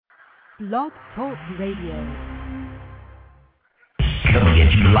Blog Talk Radio. Coming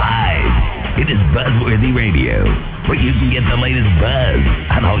at you live. It is Buzzworthy Radio, where you can get the latest buzz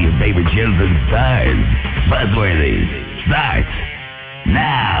on all your favorite shows and stars. Buzzworthy starts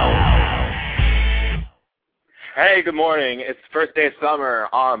now. Hey, good morning. It's the first day of summer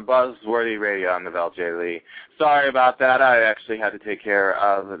on Buzzworthy Radio. I'm Neville J. Lee. Sorry about that. I actually had to take care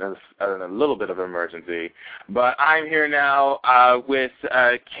of a little bit of an emergency. But I'm here now with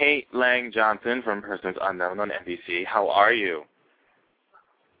Kate Lang Johnson from Persons Unknown on NBC. How are you?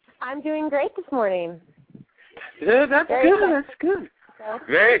 I'm doing great this morning. Yeah, that's good.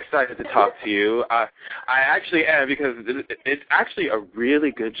 Very excited to talk to you. I actually am, because it's actually a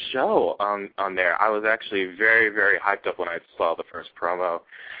really good show on there. I was actually very, very hyped up when I saw the first promo.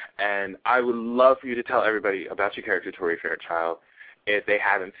 And I would love for you to tell everybody about your character, Tori Fairchild. If they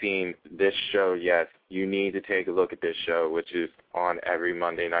haven't seen this show yet, you need to take a look at this show, which is on every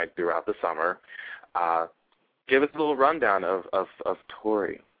Monday night throughout the summer. Give us a little rundown of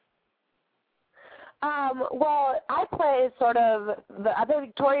Tori. Well, I play I play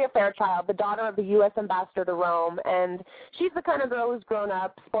Victoria Fairchild, the daughter of the U.S. ambassador to Rome, and she's the kind of girl who's grown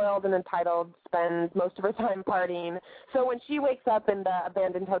up, spoiled and entitled, spends most of her time partying. So when she wakes up in the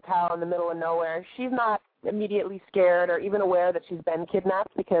abandoned hotel in the middle of nowhere, she's not immediately scared or even aware that she's been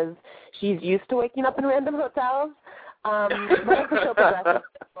kidnapped, because she's used to waking up in random hotels. But as the show progresses,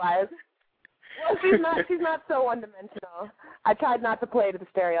 well, she's not so one-dimensional. I tried not to play to the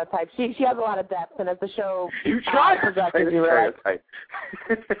stereotype. She has a lot of depth, and as the show progresses, you realize.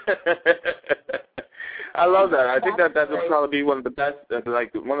 I love that. I think that would probably be one of the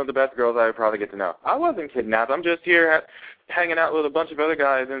best girls I would probably get to know. I wasn't kidnapped. I'm just here hanging out with a bunch of other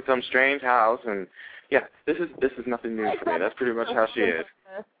guys in some strange house, and yeah, this is nothing new for me. That's pretty much how she is.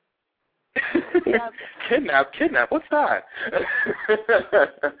 Kidnap? What's that?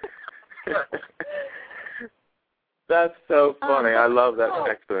 That's so funny. I love that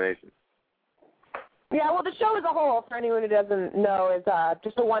explanation. Yeah, well, the show as a whole, for anyone who doesn't know, is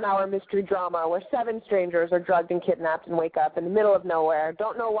just a one-hour mystery drama where 7 strangers are drugged and kidnapped and wake up in the middle of nowhere,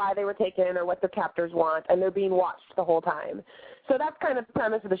 don't know why they were taken or what their captors want, and they're being watched the whole time. So that's kind of the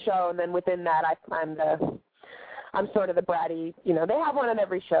premise of the show, and then within that, I'm sort of the bratty, they have one on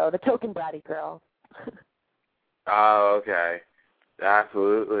every show, the token bratty girl. Oh, okay.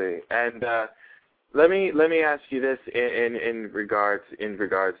 Absolutely. And let me ask you this in regards to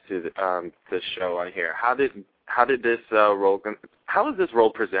the show on here. How did this role? How was this role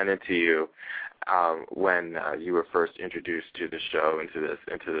presented to you when you were first introduced to the show, into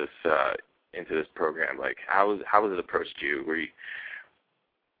this program? Like, how was it approached to you? Were you,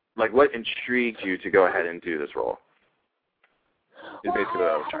 like, what intrigued you to go ahead and do this role? Well,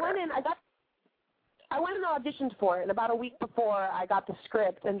 I went and auditioned for it, and about a week before I got the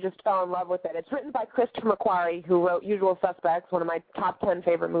script and just fell in love with it. It's written by Christopher McQuarrie, who wrote Usual Suspects, one of my top 10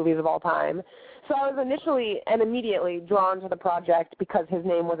 favorite movies of all time. So I was initially and immediately drawn to the project because his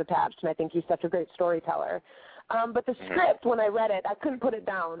name was attached, and I think he's such a great storyteller. But the script, when I read it, I couldn't put it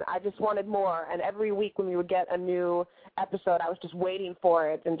down. I just wanted more, and every week when we would get a new episode, I was just waiting for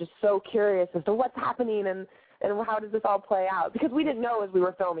it and just so curious as to what's happening and how does this all play out? Because we didn't know as we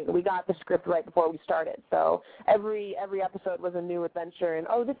were filming. We got the script right before we started. So every episode was a new adventure, and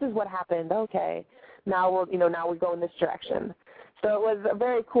this is what happened. Okay, now we go in this direction. So it was a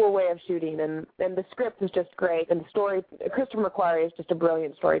very cool way of shooting, and the script is just great, and the story. Christopher McQuarrie is just a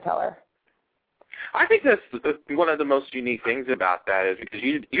brilliant storyteller. I think that's one of the most unique things about that, is because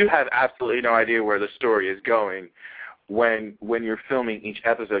you have absolutely no idea where the story is going. When you're filming each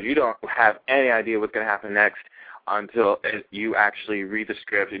episode, you don't have any idea what's going to happen next until you actually read the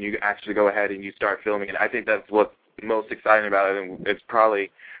script and you actually go ahead and you start filming it. I think that's what's most exciting about it, and it's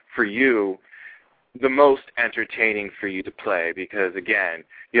probably, for you, the most entertaining for you to play, because, again,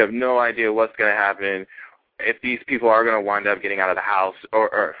 you have no idea what's going to happen, if these people are going to wind up getting out of the house,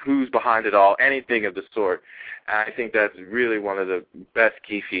 or who's behind it all, anything of the sort. And I think that's really one of the best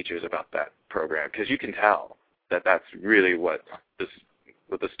key features about that program, because you can tell that's really what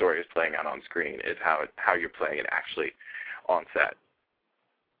the story is playing out on screen, is how you're playing it actually on set.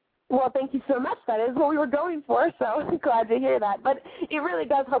 Well, thank you so much. That is what we were going for, so I'm glad to hear that. But it really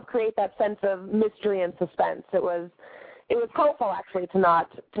does help create that sense of mystery and suspense. It was hopeful, actually, to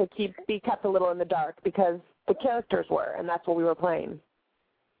be kept a little in the dark, because the characters were, and that's what we were playing.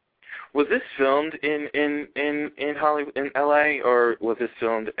 Was this filmed in Hollywood, in LA, or was this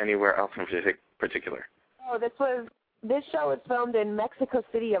filmed anywhere else in particular? Oh, this show was filmed in Mexico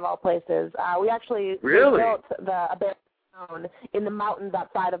City, of all places. We actually built the abandoned town in the mountains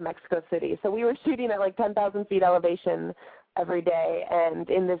outside of Mexico City. So we were shooting at like 10,000 feet elevation every day, and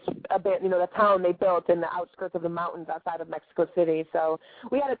in this, the town they built in the outskirts of the mountains outside of Mexico City. So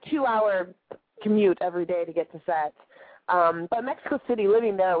we had a 2-hour commute every day to get to set. But Mexico City,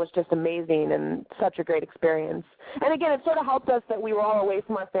 living there was just amazing and such a great experience. And again, it sort of helped us that we were all away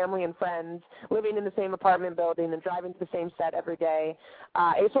from our family and friends, living in the same apartment building and driving to the same set every day.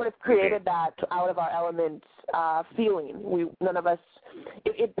 It sort of created that out of our element feeling. None of us,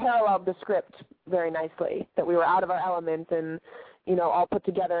 it paralleled the script very nicely, that we were out of our element and, all put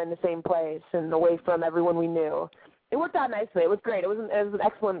together in the same place and away from everyone we knew. It worked out nicely. It was great. It was an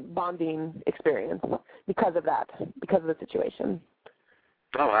excellent bonding experience because of that, because of the situation.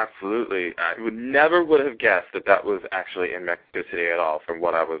 Oh, absolutely. I never would have guessed that was actually in Mexico City at all from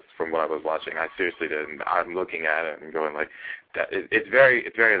what I was watching. I seriously didn't. I'm looking at it and going like, that. It's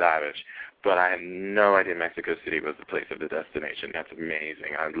very lavish, but I had no idea Mexico City was the place of the destination. That's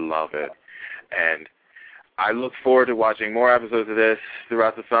amazing. I love it. And I look forward to watching more episodes of this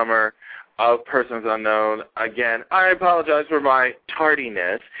throughout the summer. Of Persons Unknown. Again, I apologize for my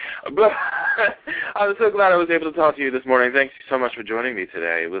tardiness, but I was so glad I was able to talk to you this morning. Thanks so much for joining me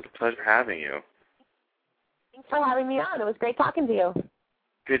today. It was a pleasure having you. Thanks for having me on. It was great talking to you.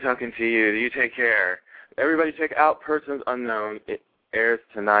 Good talking to you. You take care. Everybody check out Persons Unknown. It airs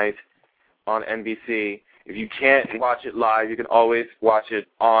tonight on NBC. If you can't watch it live, you can always watch it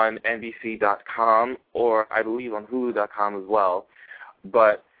on NBC.com or I believe on Hulu.com as well.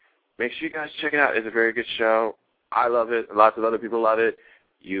 But make sure you guys check it out. It's a very good show. I love it. Lots of other people love it.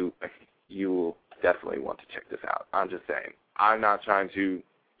 You will definitely want to check this out. I'm just saying. I'm not trying to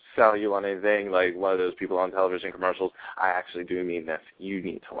sell you on anything like one of those people on television commercials. I actually do mean this. You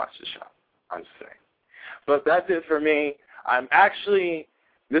need to watch the show. I'm just saying. But that's it for me.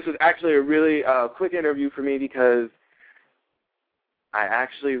 This is actually a really quick interview for me because I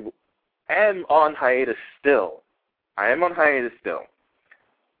actually am on hiatus still.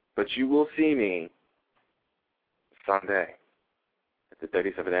 But you will see me Sunday at the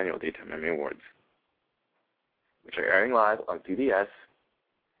 37th Annual Daytime Emmy Awards, which are airing live on CBS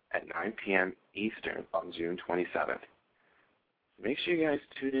at 9 p.m. Eastern on June 27th. Make sure you guys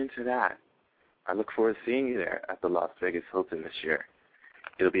tune into that. I look forward to seeing you there at the Las Vegas Hilton this year.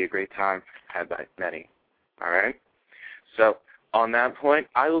 It'll be a great time had by many. All right? So, on that point,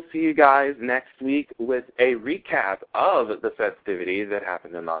 I will see you guys next week with a recap of the festivities that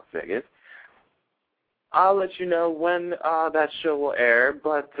happened in Las Vegas. I'll let you know when that show will air,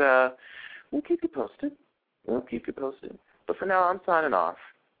 but we'll keep you posted. But for now, I'm signing off.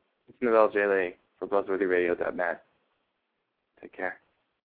 It's Novell J. Lee for BuzzworthyRadio.net. Take care.